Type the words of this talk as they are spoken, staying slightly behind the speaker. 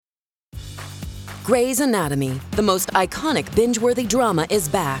Grey's Anatomy, the most iconic binge-worthy drama, is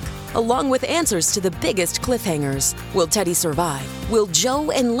back, along with answers to the biggest cliffhangers. Will Teddy survive? Will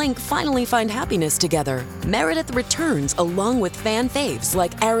Joe and Link finally find happiness together? Meredith returns along with fan faves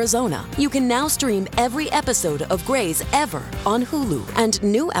like Arizona. You can now stream every episode of Grey's ever on Hulu, and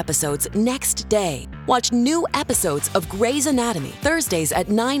new episodes next day. Watch new episodes of Grey's Anatomy Thursdays at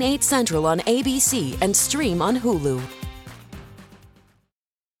 9/8 Central on ABC and stream on Hulu.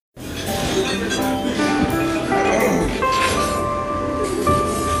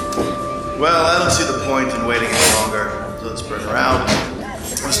 Well, I don't see the point in waiting any longer, so let's bring her out.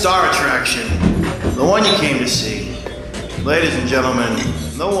 The star attraction, the one you came to see. Ladies and gentlemen,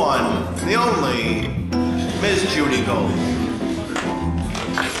 the one, the only, Miss Judy Gold.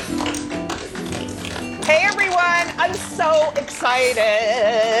 Hey everyone, I'm so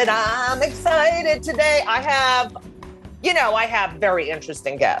excited. I'm excited today. I have very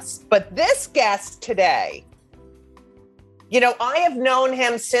interesting guests, but this guest today, I have known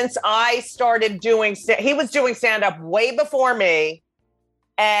him since I started he was doing stand-up way before me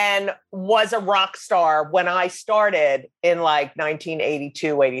and was a rock star when I started in like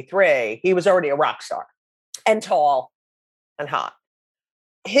 1982, 83. He was already a rock star and tall and hot.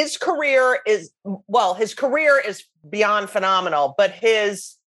 His career is beyond phenomenal, but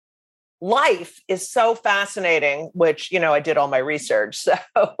his life is so fascinating, which, I did all my research. So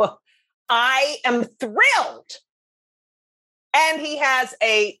I am thrilled. And he has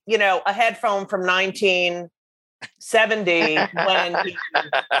a headphone from 1970 when he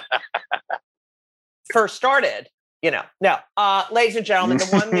first started, No, ladies and gentlemen, the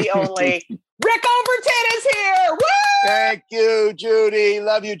one, the only, Rick Overton is here. Woo! Thank you, Judy.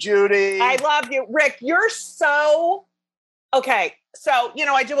 Love you, Judy. I love you. Rick, you're so... Okay, so,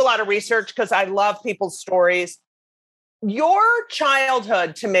 I do a lot of research because I love people's stories. Your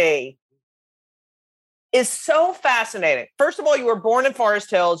childhood, to me, is so fascinating. First of all, you were born in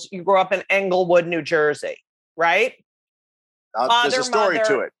Forest Hills. You grew up in Englewood, New Jersey, right? There's a story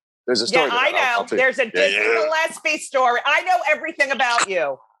to it. There's a story. Yeah, I know. There's a Dizzy Gillespie story. I know everything about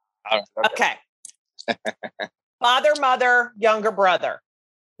you. Okay. Father, mother, younger brother.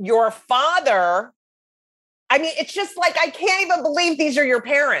 Your father, it's just like, I can't even believe these are your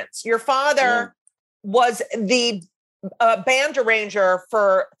parents. Your father was the band arranger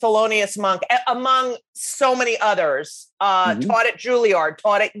for Thelonious Monk, among so many others. Taught at Juilliard,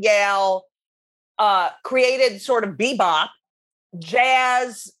 taught at Yale, created sort of bebop,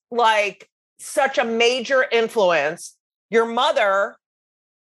 jazz, like such a major influence. Your mother,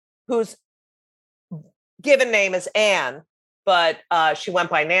 whose given name is Anne, but she went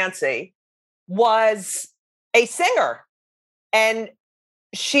by Nancy, was a singer. And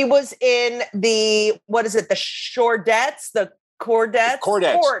she was in the Chordettes, the Chordettes?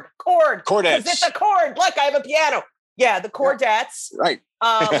 Chordettes. Is it the chord? Look, I have a piano. Yeah, the Chordettes. Right.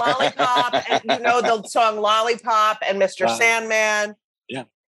 Lollipop, and the song Lollipop and Mr. Sandman. Yeah.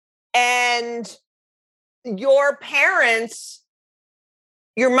 And your parents,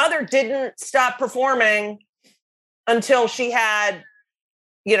 your mother didn't stop performing until she had,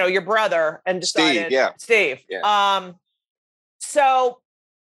 your brother and decided. Steve. Yeah. So,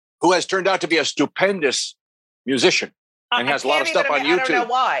 who has turned out to be a stupendous musician and has a lot of stuff on YouTube.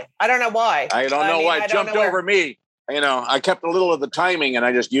 I don't know why. It jumped over me. I kept a little of the timing and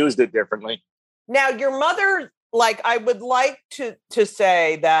I just used it differently. Now, your mother, I would like to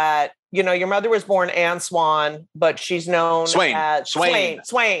say that, your mother was born Anne Swan, but she's known as Swain.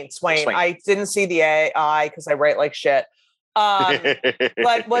 I didn't see the I because I write like shit.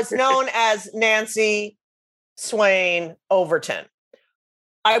 But was known as Nancy Swain Overton.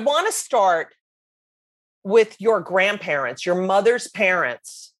 I want to start with your grandparents, your mother's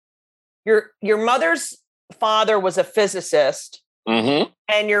parents. Your mother's father was a physicist,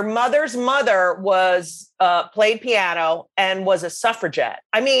 and your mother's mother was played piano and was a suffragette.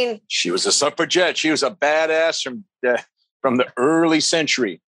 She was a suffragette. She was a badass from the early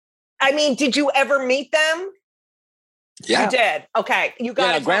century. Did you ever meet them? Yeah, you did. Okay, you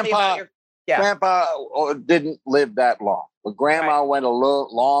got to tell me about your. Yeah. Grandpa didn't live that long, but Grandma went a little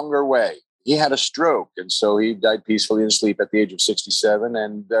longer way. He had a stroke, and so he died peacefully in sleep at the age of 67,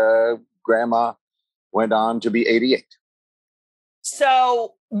 and Grandma went on to be 88.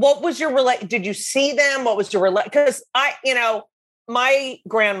 So what was your did you see them? What was your because my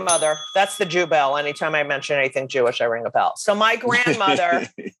grandmother, that's the Jew bell. Anytime I mention anything Jewish, I ring a bell. So my grandmother,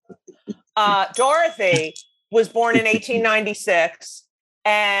 Dorothy, was born in 1896.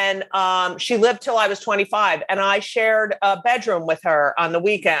 And she lived till I was 25, and I shared a bedroom with her on the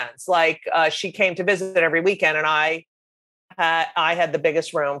weekends. She came to visit every weekend, and I I had the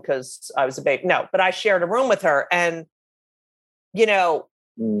biggest room because I was a baby. No, but I shared a room with her. And, you know,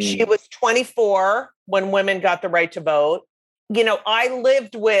 she was 24 when women got the right to vote. You know, I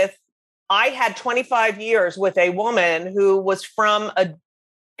had 25 years with a woman who was from a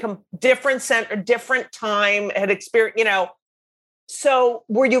different time, had experienced, you know. So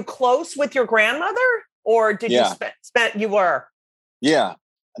were you close with your grandmother, or did you you were? Yeah,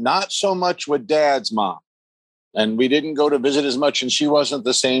 not so much with Dad's mom. And we didn't go to visit as much, and she wasn't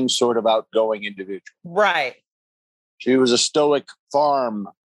the same sort of outgoing individual. Right. She was a stoic farm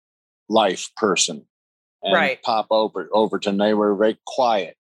life person. And Pop Overton, they were very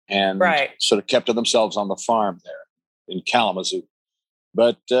quiet and sort of kept to themselves on the farm there in Kalamazoo.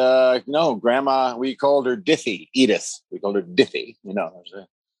 But no, Grandma, we called her Diffie, Edith. We called her Diffie, you know.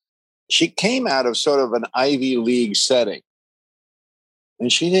 She came out of sort of an Ivy League setting.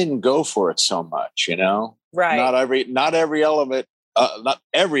 And she didn't go for it so much, you know. Right. Not every element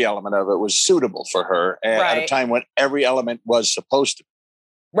of it was suitable for her at a time when every element was supposed to be.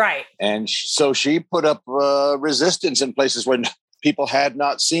 Right. And so she put up resistance in places where people had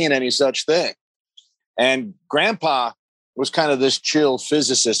not seen any such thing. And Grandpa was kind of this chill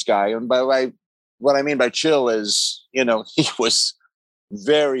physicist guy. And what I mean by chill is, you know, he was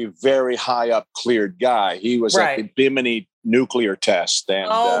very, very high up cleared guy. He was at the Bimini nuclear test. And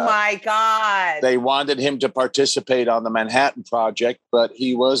oh my God. They wanted him to participate on the Manhattan Project, but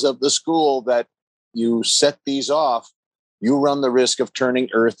he was of the school that you set these off, you run the risk of turning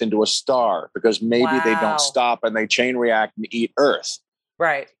Earth into a star because maybe they don't stop and they chain react and eat Earth.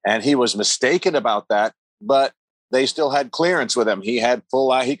 Right. And he was mistaken about that, but they still had clearance with him. He had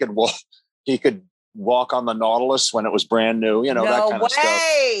full eye. He could walk on the Nautilus when it was brand new, you know, that kind of stuff.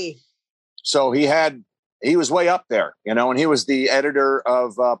 So he was way up there, you know, and he was the editor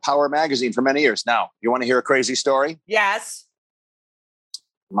of Power Magazine for many years. Now, you want to hear a crazy story? Yes.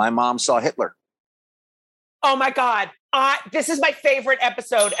 My mom saw Hitler. Oh my God. This is my favorite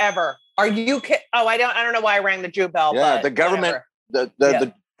episode ever. Are you kidding? Oh, I don't know why I rang the Jew bell. Yeah, but the government,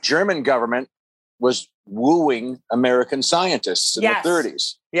 the German government was wooing American scientists in the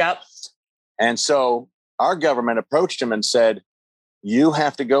 30s. Yep. And so our government approached him and said, you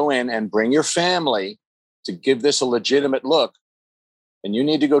have to go in and bring your family to give this a legitimate look. And you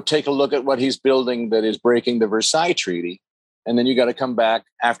need to go take a look at what he's building that is breaking the Versailles Treaty. And then you got to come back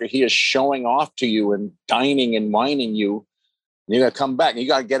after he is showing off to you and dining and wining you. And you got to come back and you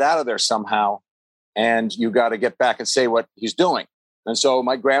got to get out of there somehow. And you got to get back and say what he's doing. And so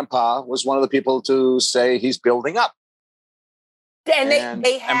my grandpa was one of the people to say he's building up. And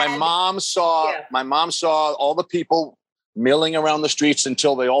my mom saw all the people milling around the streets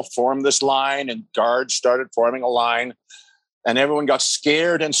until they all formed this line and guards started forming a line and everyone got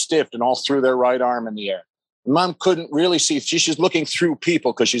scared and stiffed and all threw their right arm in the air. Mom couldn't really see. She's looking through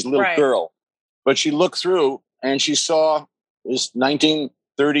people because she's a little girl, but she looked through and she saw this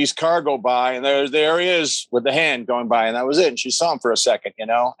 1930s car go by and there he is with the hand going by and that was it. And she saw him for a second, you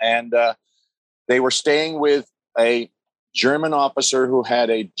know, and they were staying with a German officer who had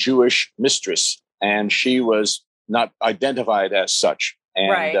a Jewish mistress and she was not identified as such.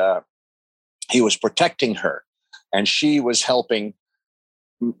 And he was protecting her and she was helping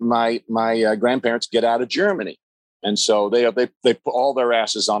my grandparents get out of Germany. And so they put all their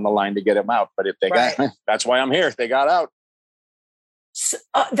asses on the line to get him out. But if they got, that's why I'm here. They got out. So,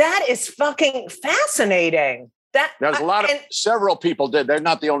 that is fucking fascinating. There's a lot of several people did. They're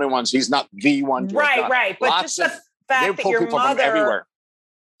not the only ones. He's not the one. Right. But just the fact that your mother, everywhere.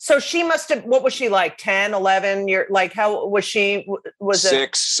 So she must have, what was she like? 10, 11 years? Like how was she? Was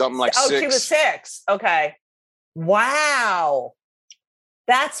 6, something like 6. Oh, she was 6. Okay. Wow.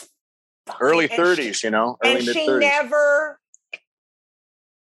 That's early 30s, you know, early mid 30s.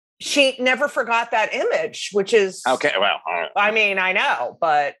 She never forgot that image, which is okay. Well, I mean, I know,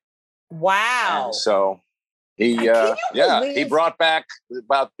 but wow. And so he brought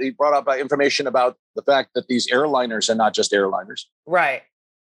up information about the fact that these airliners are not just airliners. Right.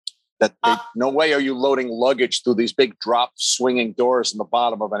 That no way are you loading luggage through these big drop swinging doors in the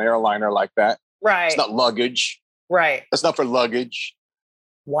bottom of an airliner like that. Right. It's not luggage. Right. That's not for luggage.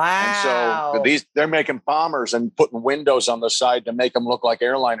 Wow. And so they're making bombers and putting windows on the side to make them look like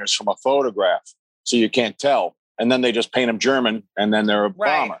airliners from a photograph. So you can't tell. And then they just paint them German and then they're a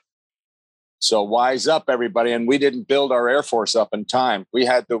bomber. So wise up, everybody. And we didn't build our Air Force up in time. We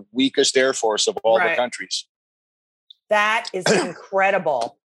had the weakest Air Force of all the countries. That is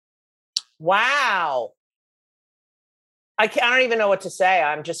incredible. Wow. I don't even know what to say.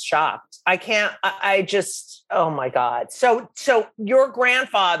 I'm just shocked. I just, oh my God. So your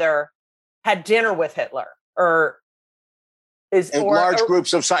grandfather had dinner with Hitler or? large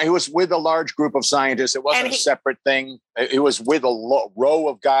groups of scientists. He was with a large group of scientists. It wasn't a separate thing. It was with a row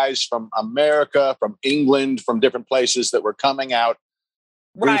of guys from America, from England, from different places that were coming out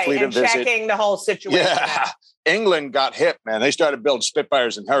briefly to visit. Checking the whole situation. Yeah. England got hip, man. They started building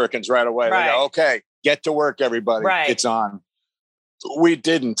Spitfires and Hurricanes right away. They go, okay, get to work, everybody. Right. It's on. We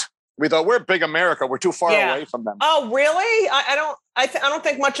didn't. We thought we're big America. We're too far away from them. Oh, really? I don't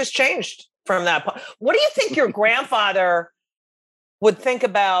think much has changed from that point. What do you think your grandfather would think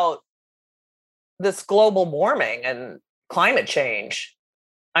about this global warming and climate change?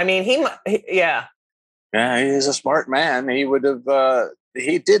 I mean, yeah, he's a smart man. He would have,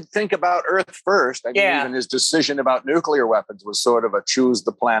 he did think about Earth first. I mean, even his decision about nuclear weapons was sort of a choose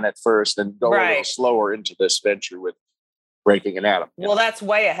the planet first and go a little slower into this venture with breaking an atom. Well, that's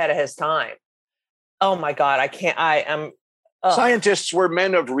way ahead of his time. Oh my God, I am. Scientists were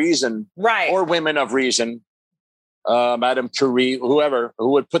men of reason, or women of reason. Madame Curie, whoever,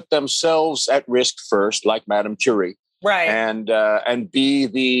 who would put themselves at risk first, like Madame Curie, and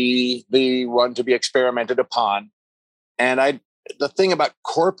be the one to be experimented upon. And the thing about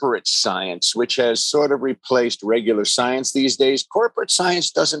corporate science, which has sort of replaced regular science these days, corporate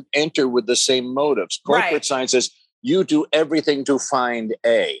science doesn't enter with the same motives. Corporate science is you do everything to find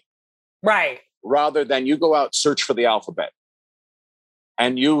A, rather than you go out search for the alphabet.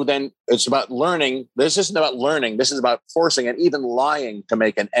 And it's about learning. This isn't about learning. This is about forcing and even lying to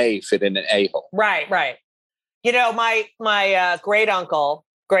make an A fit in an A-hole. Right. You know, my great-uncle,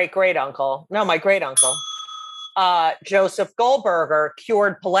 Joseph Goldberger,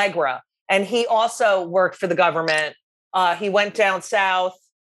 cured pellagra. And he also worked for the government. He went down south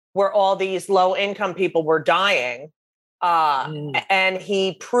where all these low-income people were dying. And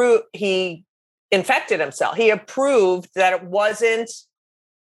he infected himself. He approved that it wasn't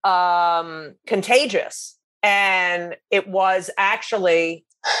contagious, and it was actually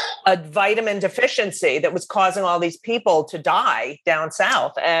a vitamin deficiency that was causing all these people to die down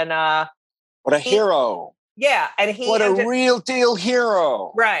south. And what a hero! Yeah, and what a real deal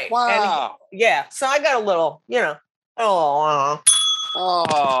hero! Right? Wow. So I got a little, Oh,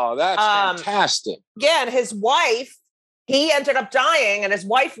 that's fantastic. Yeah, and his wife, he ended up dying, and his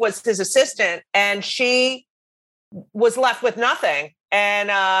wife was his assistant, and she was left with nothing.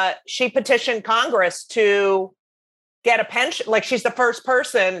 And she petitioned Congress to get a pension. Like, she's the first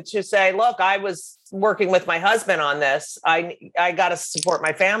person to say, look, I was working with my husband on this. I got to support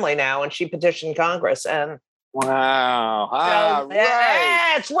my family now. And she petitioned Congress. And wow.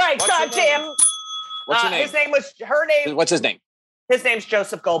 Right. That's right. Goddamn. What's her name? What's his name? His name's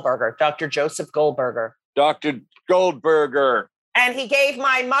Joseph Goldberger, Dr. Joseph Goldberger. Dr. Goldberger. And he gave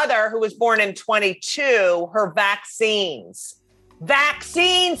my mother, who was born in 22, her vaccines.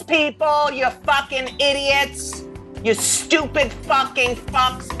 Vaccines, people, you fucking idiots. You stupid fucking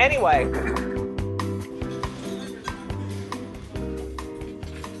fucks. Anyway.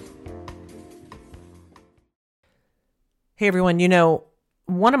 Hey, everyone.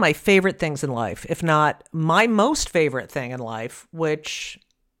 One of my favorite things in life, if not my most favorite thing in life, which,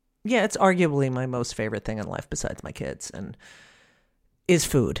 it's arguably my most favorite thing in life besides my kids, and is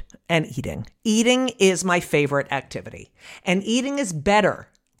food and eating. Eating is my favorite activity. And eating is better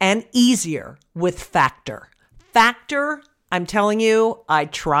and easier with Factor. Factor, I'm telling you, I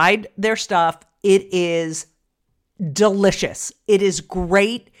tried their stuff. It is delicious. It is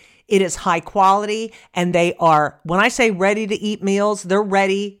great. It is high quality. And they are, when I say ready to eat meals, they're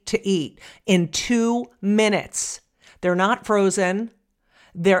ready to eat in 2 minutes. They're not frozen.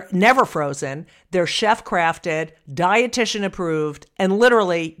 They're never frozen. They're chef crafted, dietitian approved, and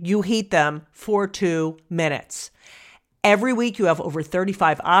literally you heat them for 2 minutes. Every week you have over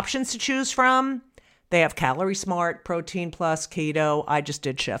 35 options to choose from. They have Calorie Smart, Protein Plus, Keto. I just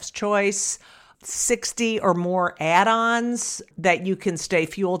did Chef's Choice. 60 or more add-ons that you can stay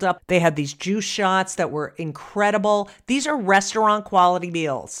fueled up. They had these juice shots that were incredible. These are restaurant quality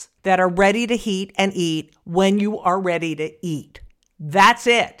meals that are ready to heat and eat when you are ready to eat. That's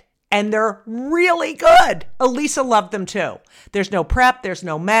it. And they're really good. Elisa loved them too. There's no prep. There's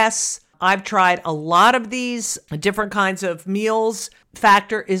no mess. I've tried a lot of these different kinds of meals.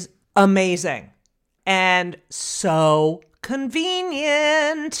 Factor is amazing and so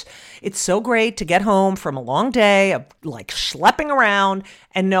convenient. It's so great to get home from a long day of schlepping around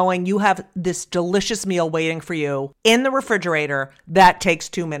and knowing you have this delicious meal waiting for you in the refrigerator that takes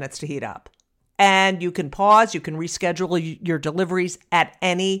 2 minutes to heat up. And you can pause, you can reschedule your deliveries at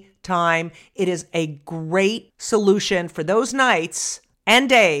any time. It is a great solution for those nights and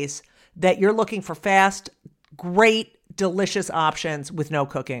days that you're looking for fast, great, delicious options with no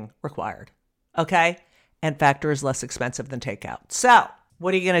cooking required. Okay? and Factor is less expensive than takeout. So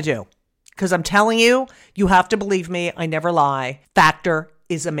what are you going to do? Because I'm telling you, you have to believe me. I never lie. Factor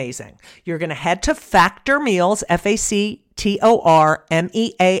is amazing. You're going to head to Factor Meals,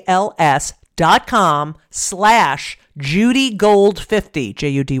 FactorMeals.com/JudyGold50,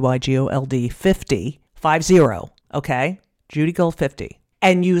 JudyGold 50, okay? JudyGold50.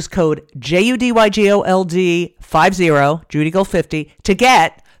 And use code JudyGold50, JudyGold50 to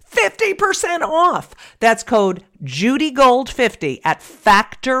get 50% off. That's code JudyGold50 at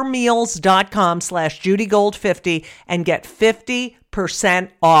factormeals.com/JudyGold50 and get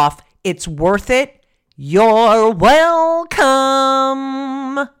 50% off. It's worth it. You're welcome.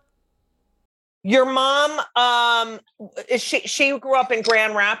 Your mom, is she grew up in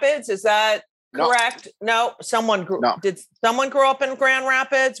Grand Rapids? Is that correct? No, did someone grow up in Grand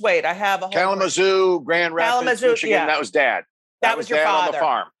Rapids? Wait, I have a whole Kalamazoo, Grand Rapids, Michigan. Yeah. That was Dad. That was your Dad father on the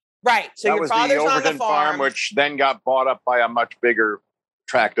farm. Right. So your father's the on the farm, which then got bought up by a much bigger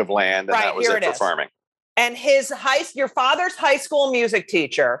tract of land, and that was it for farming. And your father's high school music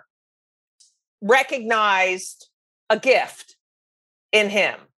teacher recognized a gift in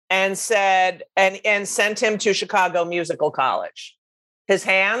him and said, and sent him to Chicago Musical College. His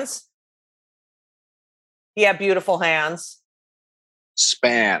hands, he had beautiful hands.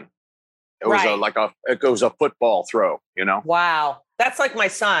 Span. It was a football throw, you know? Wow. That's like my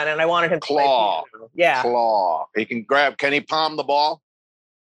son, and I wanted him to play piano. Yeah. Claw. Can he palm the ball?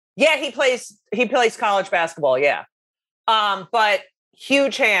 Yeah, he plays college basketball, yeah. But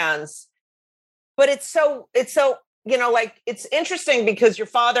huge hands. But it's so, it's interesting because your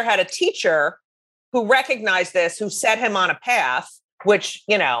father had a teacher who recognized this, who set him on a path, which,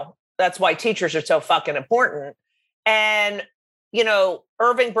 that's why teachers are so fucking important. And,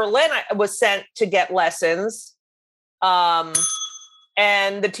 Irving Berlin was sent to get lessons.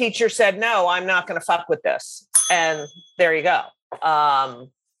 And the teacher said, no, I'm not going to fuck with this. And there you go.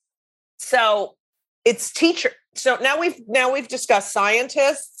 So it's teacher. So now we've discussed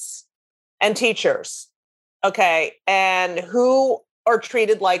scientists and teachers. Okay. And who are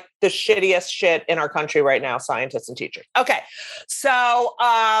treated like the shittiest shit in our country right now, scientists and teachers. Okay. So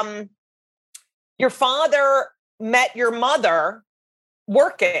your father met your mother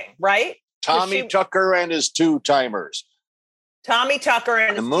working, right? Tommy Tucker and his two-timers. Tommy Tucker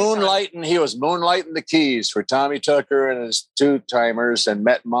and his he was moonlighting the Keys for Tommy Tucker and his two-timers, and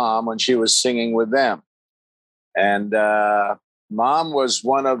met Mom when she was singing with them. And Mom was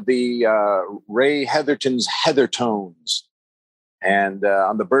one of the Ray Heatherton's Heathertones, and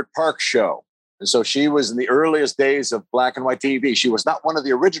on the Burt Park show. And so she was in the earliest days of black and white TV. She was not one of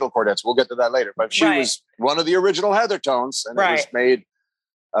the original Chordettes. We'll get to that later, but she was one of the original Heathertones, and it was made.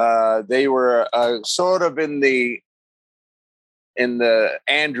 They were sort of in the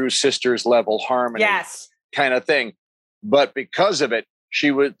Andrews Sisters level harmony kind of thing. But because of it, she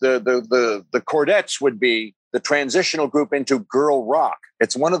would the Chordettes would be the transitional group into girl rock.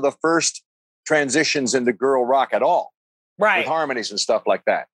 It's one of the first transitions into girl rock at all. Right. With harmonies and stuff like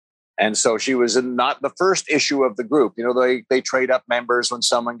that. And so she was in not the first issue of the group. They trade up members when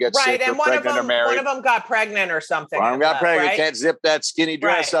someone gets sick or pregnant or married. One of them got pregnant or something. One of them got pregnant. Right? Can't zip that skinny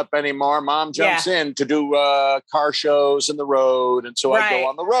dress up anymore. Mom jumps in to do car shows in the road. And so I go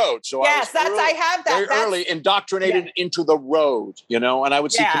on the road. So I have that. Very early indoctrinated into the road, and I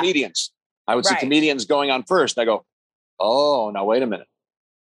would see comedians. I would see comedians going on first. And I go, oh, now wait a minute.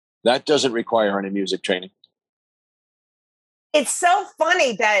 That doesn't require any music training. It's so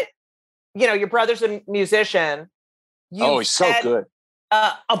funny that, your brother's a musician. He's so good.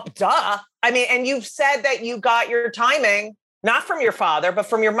 Duh. I mean, and you've said that you got your timing, not from your father, but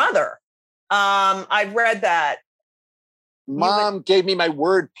from your mother. I've read that. Mom gave me my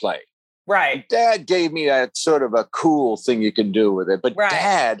wordplay. Right. Dad gave me that sort of a cool thing you can do with it. But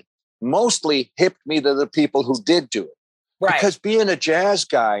Dad mostly hipped me to the people who did do it. Right. Because being a jazz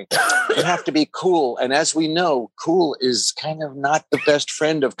guy, you have to be cool. And as we know, cool is kind of not the best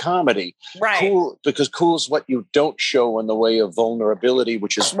friend of comedy. Right. Cool, because cool is what you don't show in the way of vulnerability,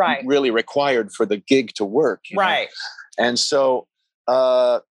 which is really required for the gig to work. Right. Know? And so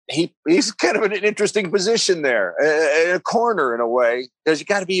he's kind of in an interesting position there, in a corner in a way, because you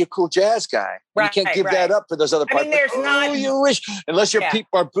got to be a cool jazz guy. Right, you can't give that up for those other parts. I mean, there's not. You wish, unless you're Pete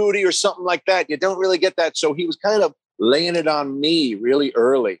Barbuti or something like that, you don't really get that. So he was kind of laying it on me really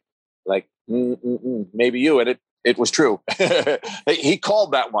early, like maybe you, and it was true. He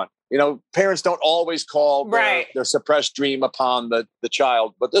called that one. Parents don't always call their suppressed dream upon the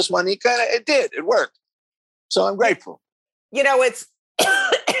child, but this one it worked. So I'm grateful. It's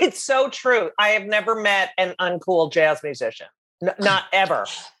it's so true. I have never met an uncool jazz musician, not ever.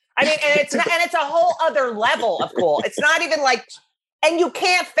 I mean, and it's a whole other level of cool. It's not even like, and you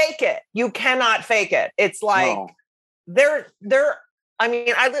can't fake it. You cannot fake it. It's like I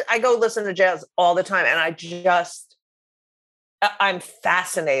mean, I go listen to jazz all the time, and I'm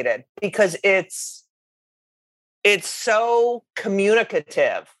fascinated because it's so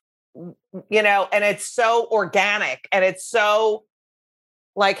communicative, you know, and it's so organic, and it's so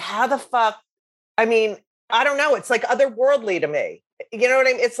like, how the fuck? I mean, I don't know. It's like otherworldly to me. You know what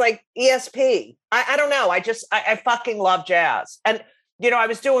I mean? It's like ESP. I don't know. I fucking love jazz. And, you know, I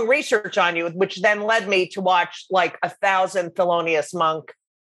was doing research on you, which then led me to watch like 1,000 Thelonious Monk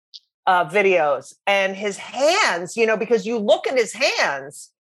videos, and his hands, you know, because you look at his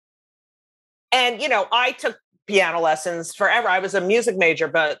hands, and, you know, I took piano lessons forever. I was a music major,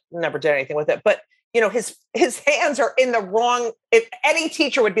 but never did anything with it. But, you know, his hands are in the wrong, if any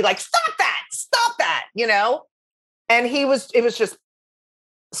teacher would be like, stop that, you know? And it was just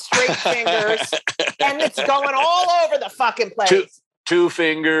straight fingers, and it's going all over the fucking place. Two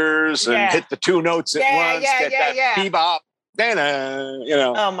fingers and hit the two notes at once. That bebop. You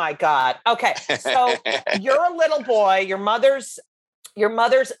know. Oh my God. Okay. So you're a little boy. Your mother's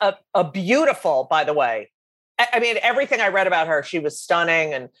a beautiful, by the way. I mean, everything I read about her, she was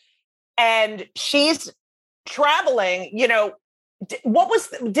stunning, and she's traveling, you know.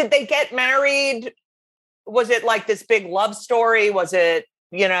 Did they get married? Was it like this big love story? Was it,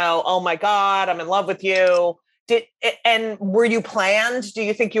 you know, oh my God, I'm in love with you? And were you planned? Do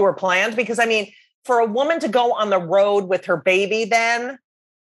you think you were planned? Because I mean, for a woman to go on the road with her baby then,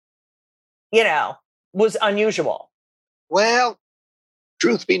 you know, was unusual. Well,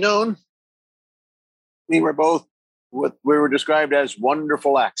 truth be known, we were both what we were described as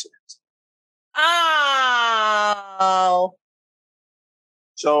wonderful accidents. Oh.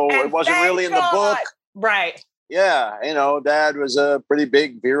 So And it wasn't really in the book. Right. Yeah. You know, Dad was a pretty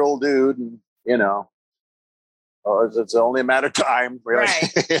big, virile dude. And, you know, it's only a matter of time, really.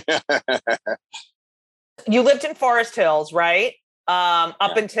 Right. You lived in Forest Hills, right?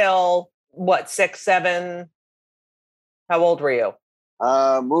 Up until what, 6, 7? How old were you?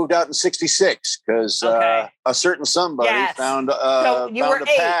 Moved out in 1966 because a certain somebody found a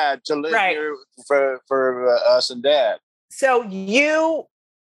pad to live here for us and Dad. So you're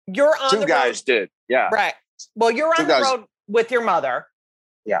on Two guys road. did. Yeah. Right. Well, you're on the road with your mother.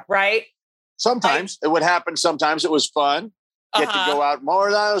 Yeah. Right. Sometimes it would happen. Sometimes it was fun. Get to go out more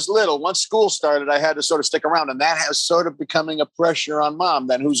than I was little. Once school started, I had to sort of stick around. And that has sort of becoming a pressure on Mom.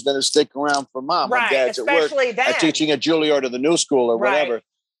 Then who's going to stick around for Mom? Right. When Dad's Especially at work, then. teaching at Juilliard or the New School or whatever.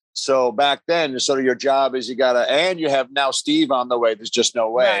 So back then, sort of your job is and you have now Steve on the way. There's just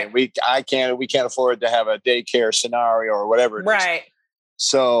no way. Right. We can't afford to have a daycare scenario or whatever it is. Right.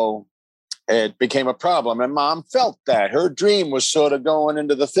 So it became a problem. And Mom felt that. Her dream was sort of going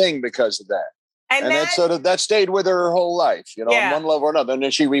into the thing because of that. And that stayed with her whole life, you know, on one level or another. And then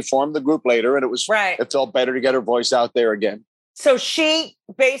she reformed the group later, and it felt better to get her voice out there again. So she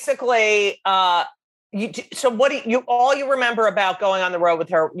basically, all you remember about going on the road with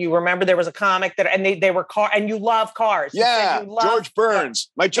her? You remember there was a comic and they were and you love cars. Yeah, George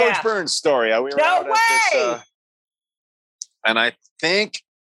Burns, my George Burns story. We were out at this, and I think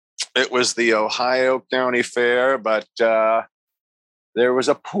it was the Ohio County Fair, but there was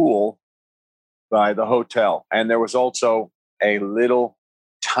a pool by the hotel. And there was also a little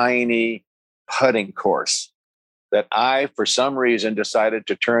tiny putting course that I, for some reason, decided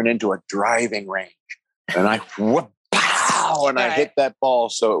to turn into a driving range. And I I hit that ball.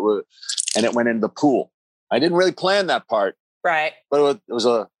 So it went in the pool. I didn't really plan that part. Right. But it was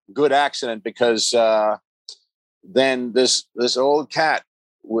a good accident because then this old cat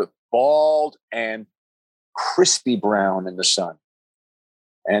with bald and crispy brown in the sun.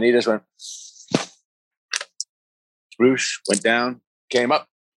 And he just went, Bruce went down, came up.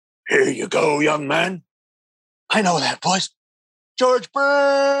 Here you go, young man. I know that voice. George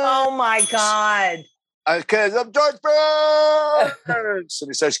Burns. Oh, my God. Because I'm George Burns. And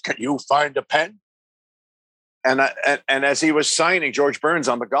he says, can you find a pen? And as he was signing George Burns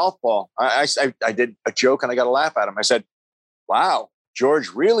on the golf ball, I did a joke and I got a laugh at him. I said, wow, George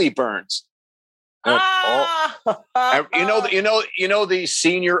really burns. You know the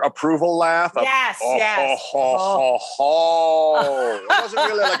senior approval laugh. Yes. It wasn't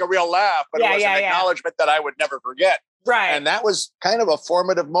really like a real laugh, but it was an acknowledgement that I would never forget. Right, and that was kind of a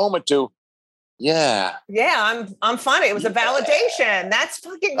formative moment to. Yeah, I'm funny. It was a validation. That's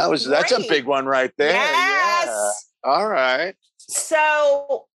fucking. That's a big one right there. Yes. Yeah. All right.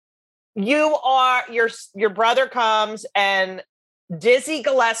 So you are your brother comes and Dizzy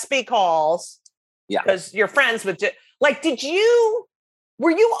Gillespie calls. Yeah. Because you're friends with, did you Were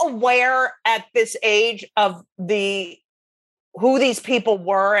you aware at this age of who these people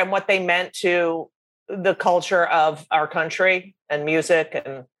were and what they meant to the culture of our country and music?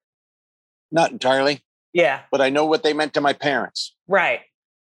 And Not entirely. Yeah. But I know what they meant to my parents. Right.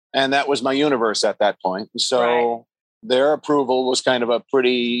 And that was my universe at that point. So their approval was kind of a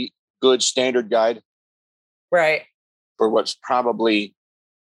pretty good standard guide. Right. For what's probably,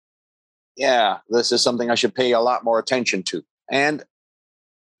 this is something I should pay a lot more attention to. And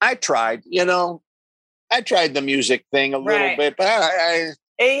I tried, the music thing a little bit, but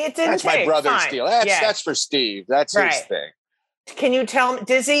it didn't that's my brother's deal. That's for Steve. That's his thing. Can you tell me,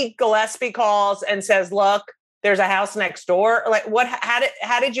 Dizzy Gillespie calls and says, look, there's a house next door? Like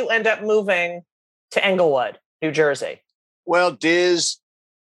how did you end up moving to Englewood, New Jersey? Well, Diz.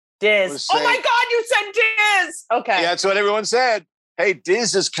 Oh my God, you said Diz. Okay. Yeah, that's what everyone said. Hey,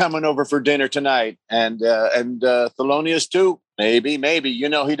 Diz is coming over for dinner tonight. And Thelonious too. Maybe.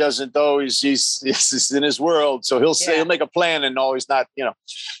 He doesn't always, he's in his world. So he'll make a plan and always not,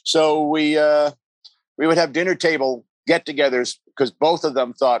 So we would have dinner table get-togethers because both of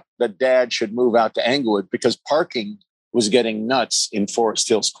them thought that Dad should move out to Englewood because parking was getting nuts in Forest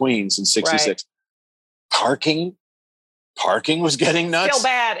Hills, Queens in 66. Right. Parking was getting nuts. Still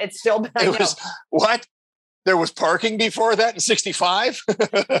bad. It's still bad. It was what? There was parking before that in 65? I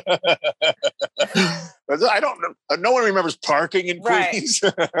don't know. No one remembers parking in Queens.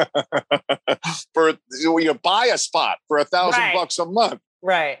 For you buy a spot for $1,000 a month.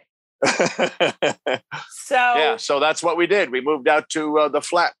 Right. So that's what we did. We moved out to the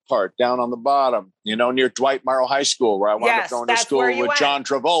flat part down on the bottom, near Dwight Morrow High School, where I wound up going to school with John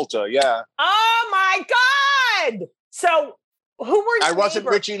Travolta. Yeah. Oh my God. So who were you? I wasn't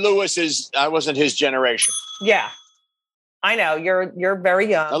Richie Lewis's. I wasn't his generation. Yeah. I know. You're very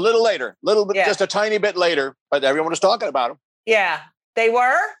young. A little later, just a tiny bit later, but everyone was talking about him. Yeah. They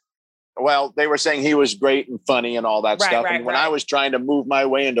were? Well, they were saying he was great and funny and all that stuff. And when I was trying to move my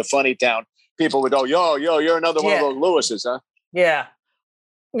way into Funny Town, people would go, yo, you're another one of those Lewises, huh? Yeah.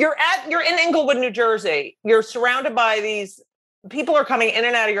 You're in Englewood, New Jersey. You're surrounded by these people are coming in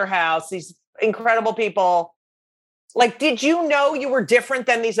and out of your house, these incredible people. Like, did you know you were different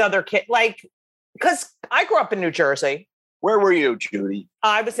than these other kids? Like, because I grew up in New Jersey. Where were you, Judy?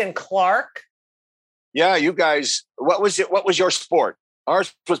 I was in Clark. Yeah, you guys, what was it? What was your sport?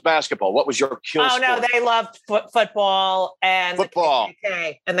 Ours was basketball. What was your kill sport? No, they loved football and football. The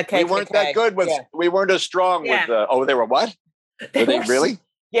KKK and the KKK. We weren't that good with, we weren't as strong with they were what? Were they really?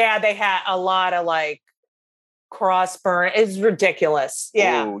 Yeah, they had a lot of like cross burn. It's ridiculous.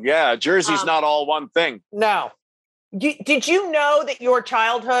 Yeah. Ooh, yeah. Jersey's not all one thing. No. Did you know that your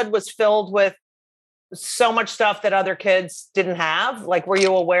childhood was filled with so much stuff that other kids didn't have? Like, were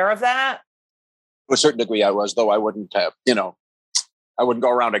you aware of that? To a certain degree I was, though I wouldn't have, I wouldn't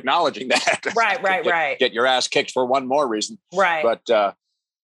go around acknowledging that. Right. Get your ass kicked for one more reason. Right. But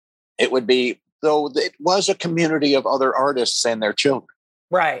it would be, though it was a community of other artists and their children.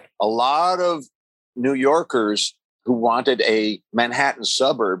 Right. A lot of New Yorkers who wanted a Manhattan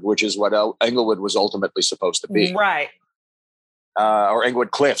suburb, which is what Englewood was ultimately supposed to be. Right. Or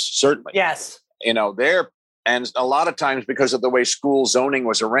Englewood Cliffs, certainly. Yes. And a lot of times because of the way school zoning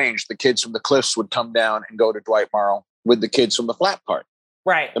was arranged, the kids from the Cliffs would come down and go to Dwight Morrow with the kids from the flat part.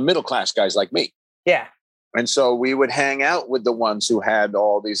 Right. The middle class guys like me. Yeah. And so we would hang out with the ones who had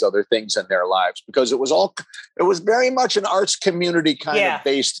all these other things in their lives because it was very much an arts community kind of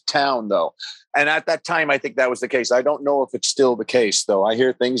based town, though. And at that time, I think that was the case. I don't know if it's still the case, though. I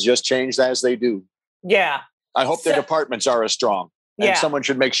hear things just changed as they do. Yeah. I hope their departments are as strong. And someone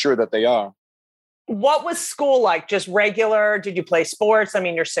should make sure that they are. What was school like? Just regular? Did you play sports? I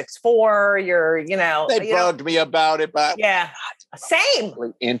mean, you're 6'4", They bugged me about it, but same. Not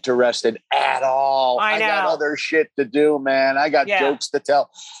really interested at all. I got other shit to do, man. I got jokes to tell.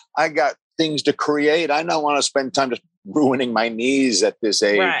 I got things to create. I don't want to spend time just ruining my knees at this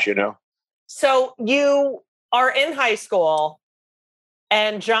age, So you are in high school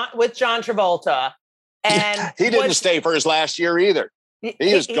and with John Travolta. And he didn't stay for his last year either.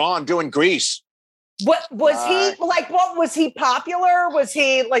 He was gone doing Grease. What was he like? What was he popular? Was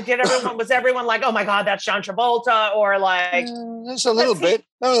he like, was everyone like, oh my God, that's John Travolta? Or like, just a little bit.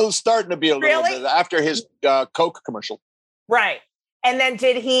 No, it was starting to be a little bit after his Coke commercial. Right. And then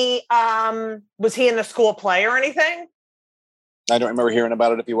did he, was he in the school play or anything? I don't remember hearing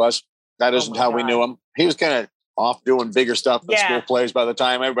about it if he was. That isn't how we knew him. He was kind of off doing bigger stuff than school plays by the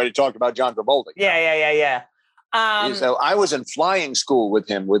time everybody talked about John Travolta. Yeah. So I was in flying school with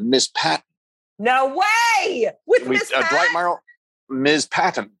him, with Miss Patton. No way! With Miss Patton? Dwight Morrow, Ms.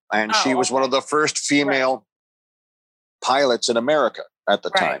 Patton. And she was one of the first female pilots in America. at the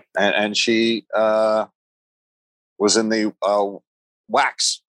time. And she was in the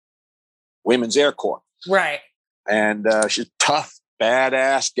WACS, Women's Air Corps. Right. And she's tough,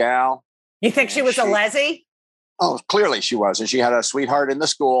 badass gal. You think she was a leslie? Oh, clearly she was. And she had a sweetheart in the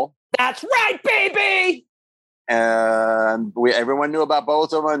school. That's right, baby. And everyone knew about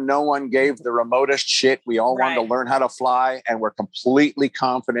both of them. No one gave the remotest shit. We all wanted to learn how to fly, and we're completely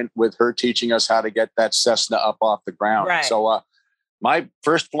confident with her teaching us how to get that Cessna up off the ground. Right. So my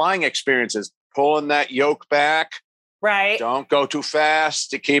first flying experience is pulling that yoke back. Right. Don't go too fast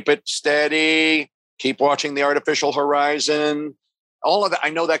to keep it steady. Keep watching the artificial horizon. All of that.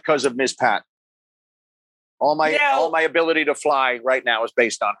 I know that because of Ms. Pat. All my ability to fly right now is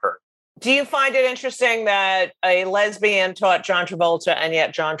based on her. Do you find it interesting that a lesbian taught John Travolta, and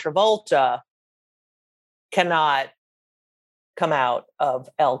yet John Travolta cannot come out of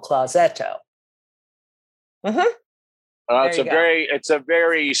El Closeto? Mm-hmm. It's a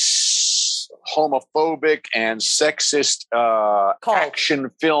very homophobic and sexist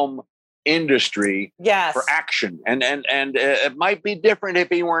action film industry for action, and it might be different if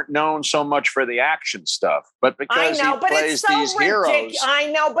he weren't known so much for the action stuff, but because he plays these heroes.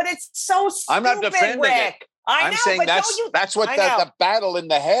 I know, but it's so stupid. I'm not defending Rick. it. I'm saying that's what the battle in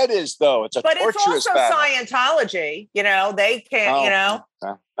the head is, though. It's a torturous battle. But it's also Scientology. You know, they can't. You know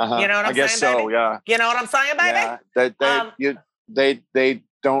what I'm saying, so, baby? Yeah. You know what I'm saying, baby? They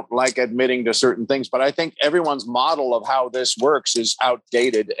don't like admitting to certain things, but I think everyone's model of how this works is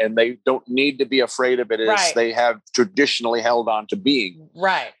outdated, and they don't need to be afraid of it as they have traditionally held on to being.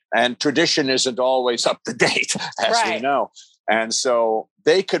 Right. And tradition isn't always up to date, as we know. And so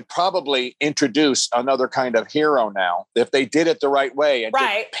they could probably introduce another kind of hero now if they did it the right way and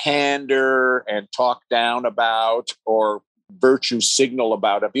didn't pander and talk down about or virtue signal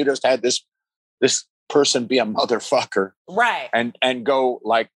about. If you just had this person be a motherfucker, and go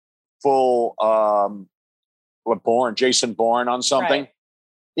like full Jason Bourne on something,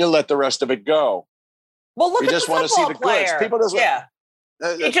 you let the rest of it go. Well, look, you just want to see the goods. People just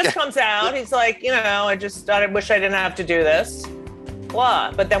he just comes out. He's like, I wish I didn't have to do this.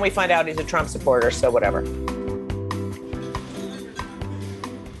 Blah. But then we find out he's a Trump supporter, so whatever.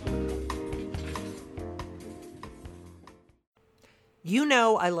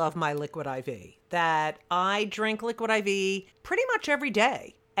 I love my Liquid IV, that I drink Liquid IV pretty much every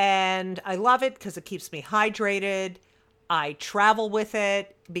day. And I love it because it keeps me hydrated. I travel with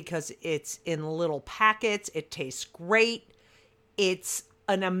it because it's in little packets. It tastes great. It's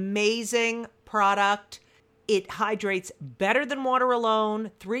an amazing product. It hydrates better than water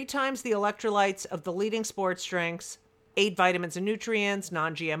alone, 3 times the electrolytes of the leading sports drinks, 8 vitamins and nutrients,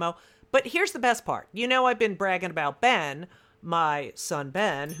 non-GMO. But here's the best part. I've been bragging about Ben, my son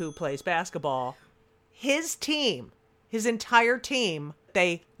Ben, who plays basketball. His team, his entire team,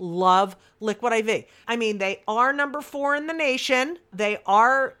 they love Liquid IV. I mean, they are number 4 in the nation. They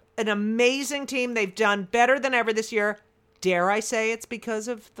are an amazing team. They've done better than ever this year. Dare I say it's because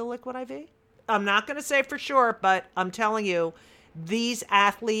of the Liquid IV? I'm not going to say for sure, but I'm telling you, these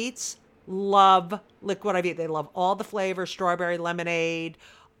athletes love Liquid IV. They love all the flavors, strawberry, lemonade.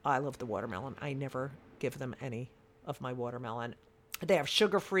 I love the watermelon. I never give them any of my watermelon. They have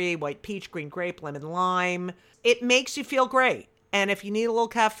sugar-free, white peach, green grape, lemon lime. It makes you feel great. And if you need a little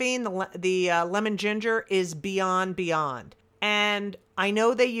caffeine, the lemon ginger is beyond. And I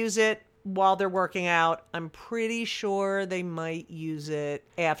know they use it while they're working out. I'm pretty sure they might use it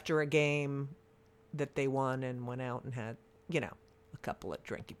after a game that they won and went out and had, a couple of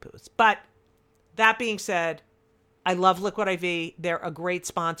drinky poos. But that being said, I love Liquid IV. They're a great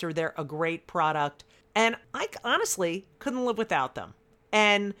sponsor. They're a great product. And I honestly couldn't live without them.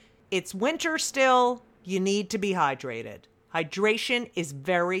 And it's winter still. You need to be hydrated. Hydration is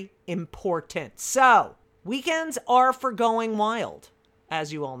very important. So, weekends are for going wild,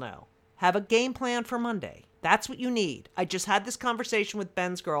 as you all know. Have a game plan for Monday. That's what you need. I just had this conversation with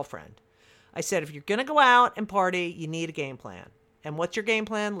Ben's girlfriend. I said, if you're going to go out and party, you need a game plan. And what's your game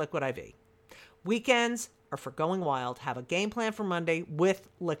plan? Liquid IV. Weekends are for going wild. Have a game plan for Monday with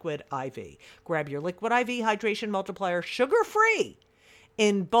Liquid IV. Grab your Liquid IV Hydration Multiplier sugar-free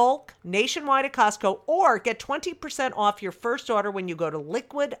in bulk nationwide at Costco, or get 20% off your first order when you go to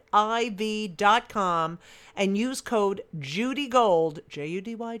liquidiv.com and use code JudyGold,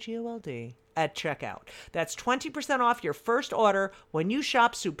 JUDYGOLD, at checkout. That's 20% off your first order when you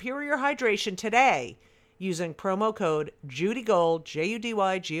shop Superior Hydration today using promo code JudyGold,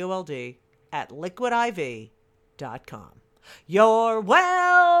 JUDYGOLD, at liquidiv.com. You're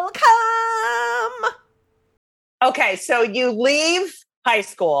welcome. Okay, so you leave high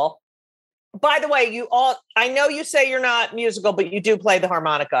school By the way, I know you say you're not musical, but you do play the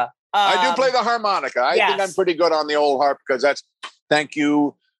harmonica. I do play the harmonica. I think I'm pretty good on the old harp because thank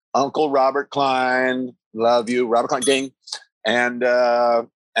you, Uncle Robert Klein. Love you, Robert Klein Ding. And also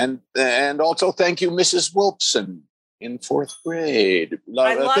thank you, Mrs. Wilson in 4th grade.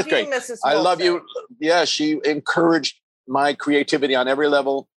 I love you, grade. Mrs. Wilson. I love you. Yeah, she encouraged my creativity on every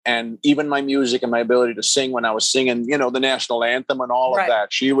level, and even my music and my ability to sing when I was singing, the national anthem and all of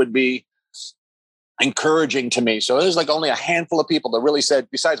that. She would be encouraging to me. So there's like only a handful of people that really said,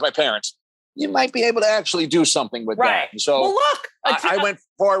 besides my parents, you might be able to actually do something with that. And so look, I went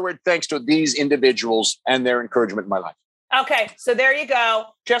forward thanks to these individuals and their encouragement in my life. Okay, so there you go.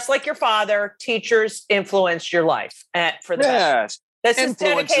 Just like your father, teachers influenced your life for the best. This is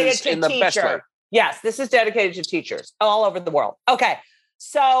dedicated to teachers. Yes, this is dedicated to teachers all over the world. Okay,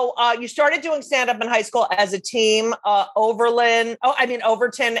 so you started doing stand-up in high school as a team, Overton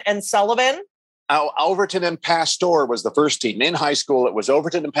and Sullivan. Overton and Pastor was the first team. In high school, it was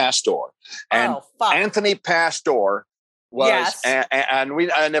Overton and Pastor. And Anthony Pastor was,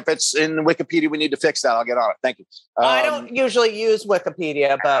 and if it's in Wikipedia, we need to fix that. I'll get on it. Thank you. I don't usually use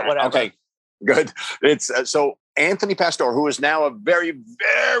Wikipedia, but whatever. Okay, good. It's so Anthony Pastor, who is now a very,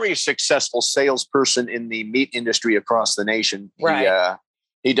 very successful salesperson in the meat industry across the nation. Right.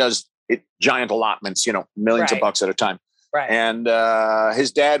 He does giant allotments, millions of bucks at a time. Right. And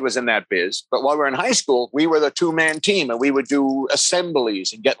his dad was in that biz. But while we were in high school, we were the 2-man team, and we would do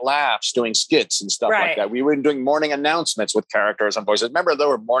assemblies and get laughs doing skits and stuff like that. We were doing morning announcements with characters and voices. Remember, there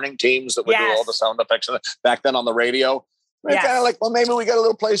were morning teams that would do all the sound effects back then on the radio. Kind of like, well, maybe we got a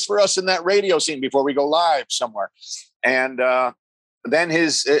little place for us in that radio scene before we go live somewhere. And then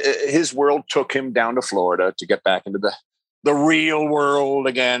his world took him down to Florida to get back into the real world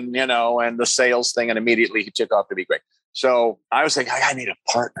again, and the sales thing. And immediately he took off to be great. So I was thinking, I need a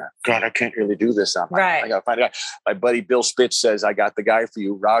partner. God, I can't really do this on my own. I got to find a guy. My buddy Bill Spitz says, I got the guy for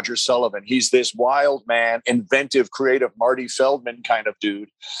you, Roger Sullivan. He's this wild man, inventive, creative, Marty Feldman kind of dude.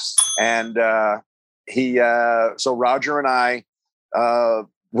 And so Roger and I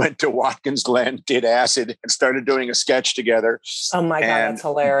went to Watkins Glen, did acid, and started doing a sketch together. Oh my God, that's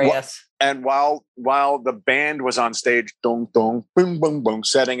hilarious. And while the band was on stage, dong, dong, boom, boom, boom,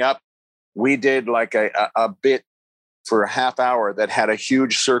 setting up, we did like a bit for a half hour that had a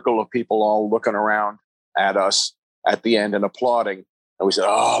huge circle of people all looking around at us at the end and applauding. And we said,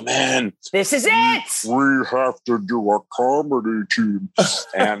 oh, man. This is it. We have to do a comedy team.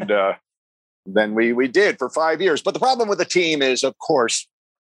 And then we did for 5 years. But the problem with the team is, of course,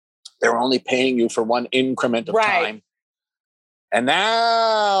 they're only paying you for one increment of time. And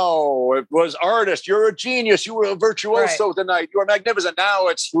now it was artist. You're a genius. You were a virtuoso tonight. You were magnificent. Now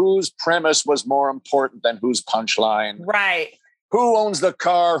it's whose premise was more important than whose punchline. Right. Who owns the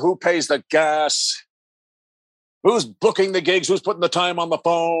car? Who pays the gas? Who's booking the gigs? Who's putting the time on the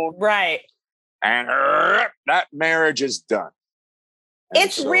phone? Right. And that marriage is done. And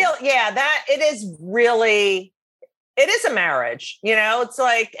it's real. Yeah, it is a marriage. It's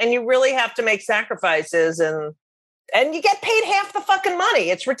like, and you really have to make sacrifices and you get paid half the fucking money.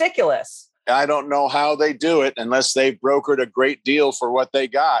 It's ridiculous. I don't know how they do it unless they brokered a great deal for what they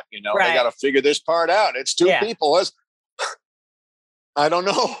got. They got to figure this part out. It's two people. I don't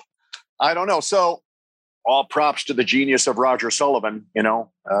know. So all props to the genius of Roger Sullivan. He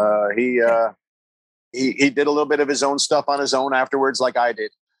did a little bit of his own stuff on his own afterwards, like I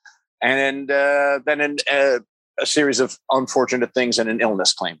did. And then in a series of unfortunate things and an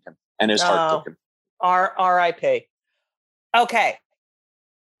illness claimed him, and his heart took him. R.I.P. Okay.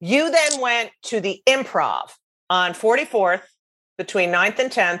 You then went to the Improv on 44th between 9th and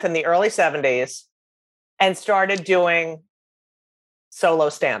 10th in the early 70s and started doing solo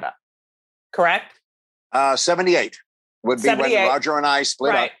stand-up, correct? 78 would be when Roger and I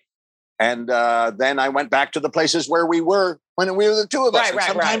split up. And then I went back to the places where we were when we were the two of us.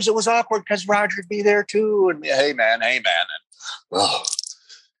 Sometimes it was awkward because Roger would be there too. And hey, man. And, oh,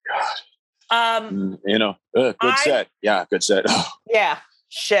 God. Good set. Yeah, good set. Yeah,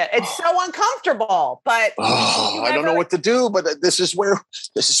 shit. It's so uncomfortable, but I don't know what to do. But this is where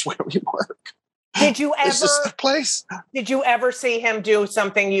we work. Did you ever? Is this the place? Did you ever see him do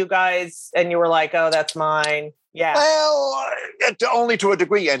something you guys and you were like, "Oh, that's mine"? Yeah. Well, only to a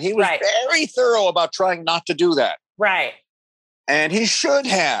degree, and he was very thorough about trying not to do that. Right. And he should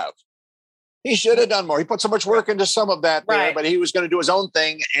have. He should have done more. He put so much work into some of that there, but he was going to do his own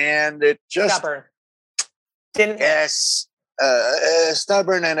thing, and it just stubborn.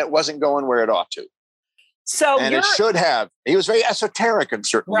 Stubborn, and it wasn't going where it ought to. So it should have. He was very esoteric in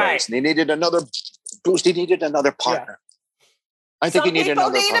certain ways, and he needed another boost. He needed another partner. I think he needed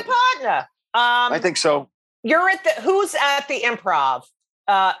another partner. I think so. Who's at the Improv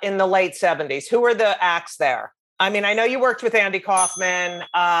in the late 70s? Who were the acts there? I mean, I know you worked with Andy Kaufman.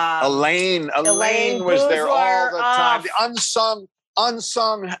 Elaine was there all the time. The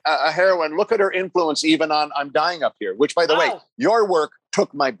unsung heroine. Look at her influence even on I'm Dying Up Here, which, by the way, your work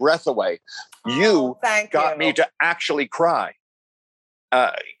took my breath away. You got me to actually cry.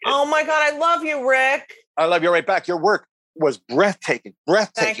 Oh my God, I love you, Rick. I love you right back. Your work was breathtaking on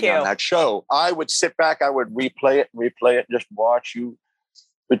that show. I would sit back, I would replay it, just watch you,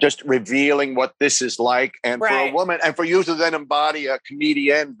 but just revealing what this is like. And for a woman, and for you to then embody a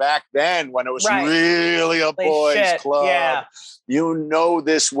comedian back then when it was really a boys' club. Yeah. You know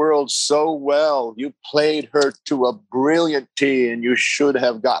this world so well. You played her to a brilliant T, and you should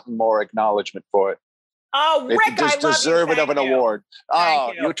have gotten more acknowledgement for it. Oh, Rick, I love deserve it of an award.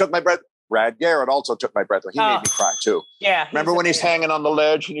 You took my breath. Brad Garrett also took my breath away. He made me cry too. Yeah. Remember when he's hanging on the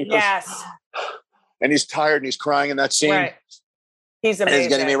ledge and he goes, and he's tired and he's crying in that scene? Right. He's amazing. And he's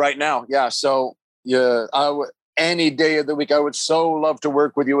getting me right now. Yeah. So any day of the week, I would so love to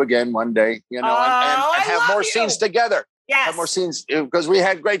work with you again one day, and have more scenes together. Yes. Have more scenes because we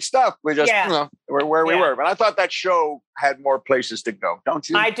had great stuff. We just, we're where we were. But I thought that show had more places to go. Don't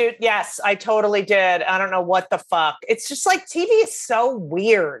you? I do. Yes, I totally did. I don't know what the fuck. It's just like TV is so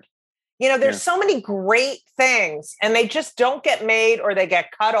weird. There's so many great things and they just don't get made or they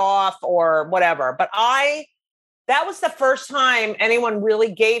get cut off or whatever. But that was the first time anyone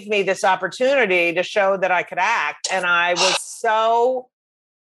really gave me this opportunity to show that I could act. And I was so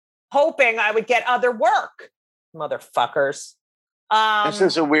hoping I would get other work. Motherfuckers. This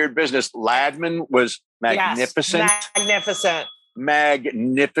is a weird business. Ladman was magnificent. Yes,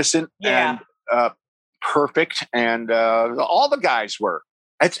 magnificent. And perfect. And all the guys were.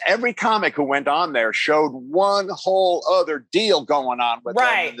 It's every comic who went on there showed one whole other deal going on with them,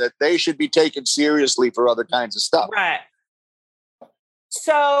 and that they should be taken seriously for other kinds of stuff. Right.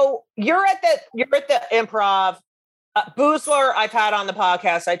 So you're at the Improv. Boozler, I've had on the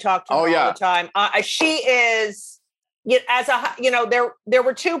podcast. I talk to her all the time. She is, there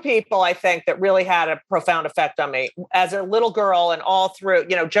were two people I think that really had a profound effect on me as a little girl, and all through.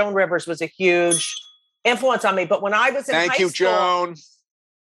 Joan Rivers was a huge influence on me. But when I was in high school, Joan.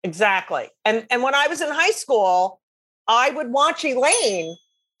 Exactly. And when I was in high school, I would watch Elaine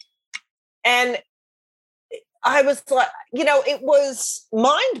and I was like, it was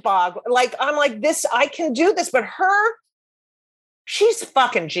mind-boggling. Like, I'm like, I can do this, but she's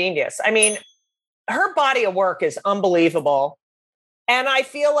fucking genius. I mean, her body of work is unbelievable. And I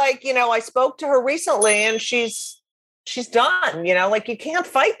feel like, I spoke to her recently and she's done, like you can't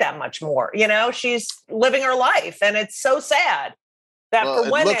fight that much more, she's living her life and it's so sad. That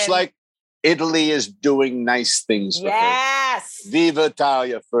for women, it looks like Italy is doing nice things with her. Viva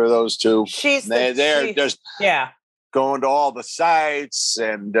Italia for those two. They're just going to all the sites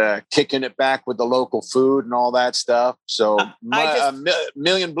and kicking it back with the local food and all that stuff. So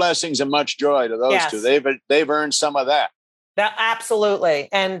million blessings and much joy to those two. They've earned some of that. Absolutely.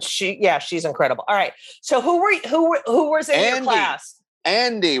 And she's incredible. All right. So who was in your class?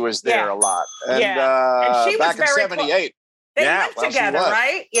 Andy was there a lot. And, and she was back in 78. They lived together,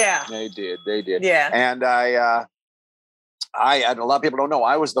 right? Yeah. They did. Yeah. And I a lot of people don't know,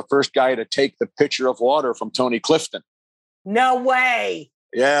 I was the first guy to take the pitcher of water from Tony Clifton. No way.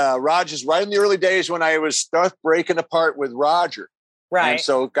 Yeah. Roger's right in the early days when I was breaking apart with Roger. Right. And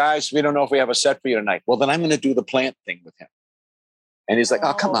so, guys, we don't know if we have a set for you tonight. Well, then I'm going to do the plant thing with him. And he's like,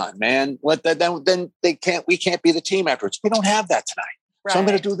 oh, come on, man. What? Then we can't be the team afterwards. We don't have that tonight. Right. So I'm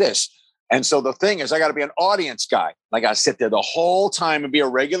going to do this. And so the thing is, I got to be an audience guy. I got to sit there the whole time and be a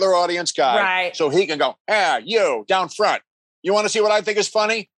regular audience guy. Right. So he can go, you down front. You want to see what I think is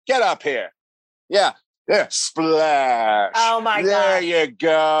funny? Get up here. Yeah. Yeah. Splash. Oh, my God. There you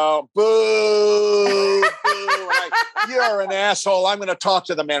go. Boo. Boo. You're an asshole. I'm going to talk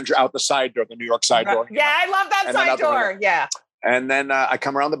to the manager out the side door, the New York side door. Yeah, I love that side door. Yeah. And then I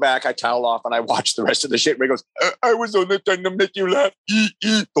come around the back, I towel off, and I watch the rest of the shit. Where he goes, I was only trying to make you laugh.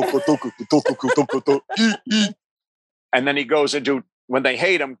 And then he goes into, when they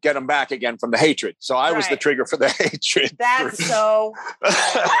hate him, get him back again from the hatred. So I was the trigger for the hatred. That's so...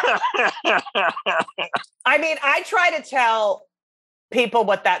 I mean, I try to tell people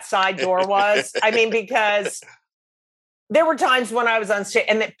what that side door was. I mean, because... there were times when I was on stage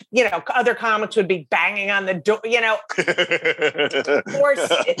and, other comics would be banging on the door, or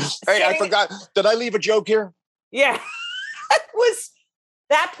hey, I forgot. Did I leave a joke here? Yeah.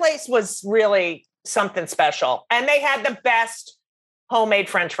 That place was really something special. And they had the best homemade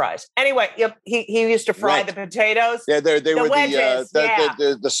French fries. Anyway, he used to fry the potatoes. Yeah, they were wedges,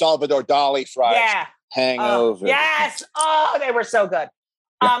 the Salvador Dali fries. Yeah. Hangover. Yes. Oh, they were so good.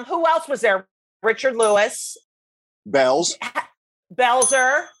 Yeah. Who else was there? Richard Lewis. Bells.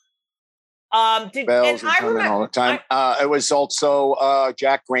 Belzer. Bells would come in all the time. It was also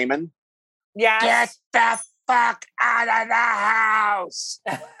Jack Grayman. Yes. Get the fuck out of the house.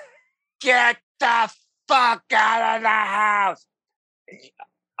 Get the fuck out of the house.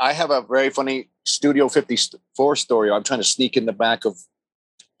 I have a very funny Studio 54 story. I'm trying to sneak in the back of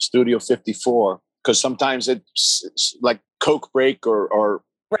Studio 54 because sometimes it's like Coke break or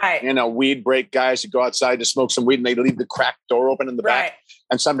right. Weed break, guys who go outside to smoke some weed and they leave the cracked door open in the back.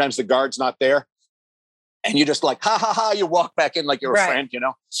 And sometimes the guard's not there. And you just like, ha, ha, ha, you walk back in like you're a friend,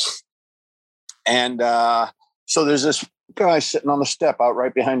 And so there's this guy sitting on the step out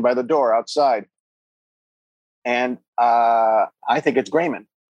right behind by the door outside. And I think it's Grayman.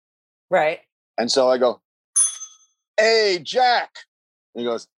 Right. And so I go, hey, Jack. And he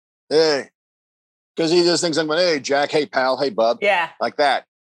goes, hey. Because he just thinks I'm going, hey, Jack, hey, pal, hey, bub. Yeah. Like that.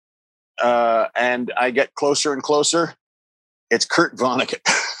 And I get closer and closer. It's Kurt Vonnegut.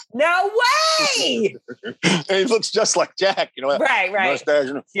 No way! And he looks just like Jack, Right. Mustache,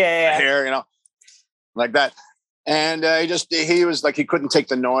 hair, like that. And he was like, he couldn't take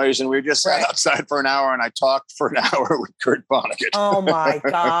the noise. And we just sat outside for an hour and I talked for an hour with Kurt Vonnegut. Oh my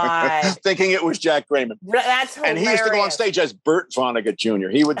God. Thinking it was Jack Grayman. That's hilarious. And he used to go on stage as Burt Vonnegut Jr.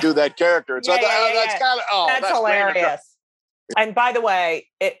 He would do that character. And so that's hilarious. And by the way,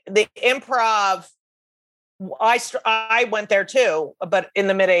 the improv, I went there too, but in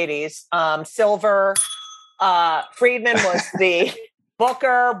the mid 80s, Silver, Friedman was the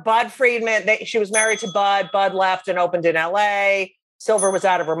booker, Bud Friedman. She was married to Bud. Bud left and opened in LA. Silver was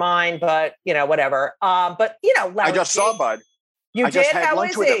out of her mind, but whatever. But Larry I just saw Bud. You did? How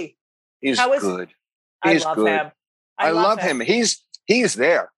is he? He's good. He's I love good. him. I love him. He's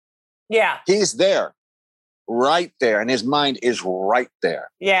there. Yeah. He's there. Right there. And his mind is right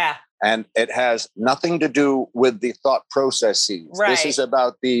there. Yeah. And it has nothing to do with the thought processes. Right. This is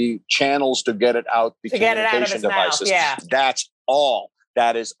about the channels to get it out, the communication devices. Yeah. That's all.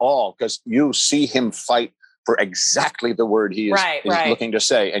 That is all. Because you see him fight for exactly the word he is looking to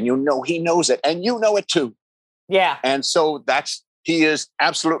say. And he knows it. And you know it too. Yeah. And so he is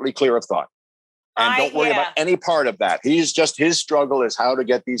absolutely clear of thought. And don't worry about any part of that. His struggle is how to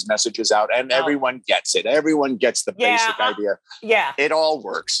get these messages out. And everyone gets it. Everyone gets the basic idea. Yeah. It all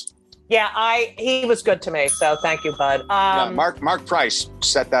works. Yeah, he was good to me. So thank you, Bud. Mark Price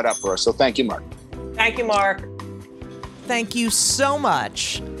set that up for us. So thank you, Mark. Thank you, Mark. Thank you so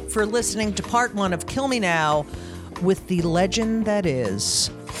much for listening to part 1 of Kill Me Now with the legend that is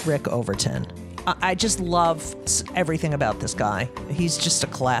Rick Overton. I just love everything about this guy. He's just a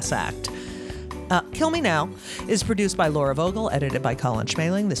class act. Kill Me Now is produced by Laura Vogel, edited by Colin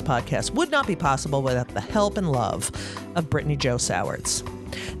Schmaling. This podcast would not be possible without the help and love of Brittany Jo Sowards.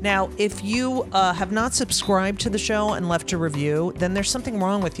 Now, if you have not subscribed to the show and left a review, then there's something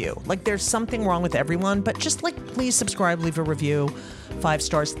wrong with you. Like, there's something wrong with everyone, but just please subscribe, leave a review, 5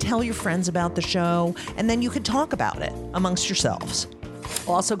 stars, tell your friends about the show, and then you can talk about it amongst yourselves.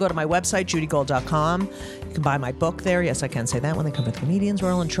 Also, go to my website, judygold.com. You can buy my book there. Yes, I can say that. When They Come with Comedians,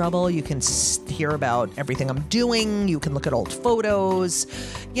 We're All in Trouble. You can hear about everything I'm doing. You can look at old photos.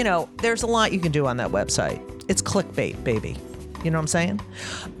 There's a lot you can do on that website. It's clickbait, baby. You know what I'm saying?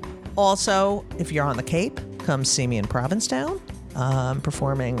 Also, if you're on the Cape, come see me in Provincetown. I'm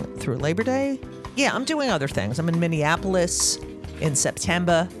performing through Labor Day. Yeah, I'm doing other things. I'm in Minneapolis in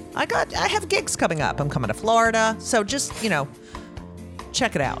September. I have gigs coming up. I'm coming to Florida. So just,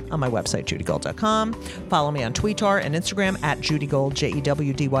 check it out on my website, judygold.com. Follow me on Twitter and Instagram at judygold,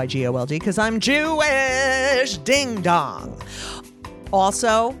 JEWDYGOLD, because I'm Jewish. Ding dong.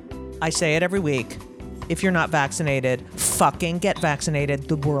 Also, I say it every week. If you're not vaccinated, fucking get vaccinated.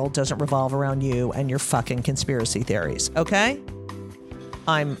 The world doesn't revolve around you and your fucking conspiracy theories, okay?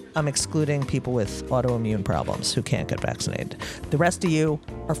 I'm excluding people with autoimmune problems who can't get vaccinated. The rest of you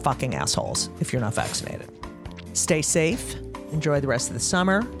are fucking assholes if you're not vaccinated. Stay safe. Enjoy the rest of the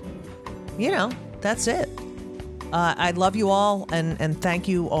summer. That's it. I love you all and thank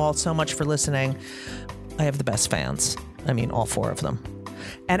you all so much for listening. I have the best fans. I mean, all 4 of them.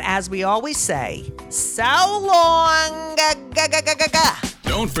 And as we always say, so long.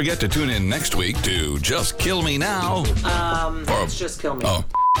 Don't forget to tune in next week to Just Kill Me Now. It's Just Kill Me. Oh.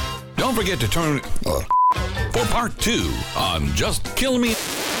 Don't forget to turn for part 2 on Just Kill Me.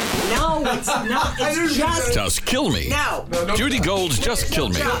 No, it's not. It's Just Kill Me. No. Judy Gold's Just Kill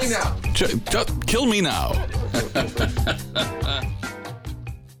Me. Just Kill Me Now.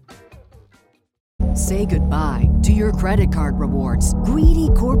 Say goodbye to your credit card rewards. Greedy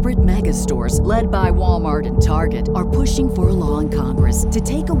corporate mega stores, led by Walmart and Target, are pushing for a law in Congress to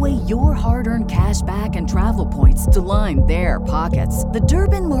take away your hard-earned cash back and travel points to line their pockets. The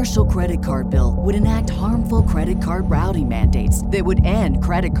Durbin-Marshall credit card bill would enact harmful credit card routing mandates that would end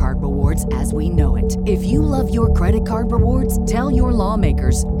credit card rewards as we know it. If you love your credit card rewards, tell your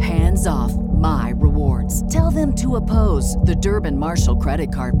lawmakers, hands off my rewards. Tell them to oppose the Durbin-Marshall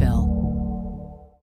credit card bill.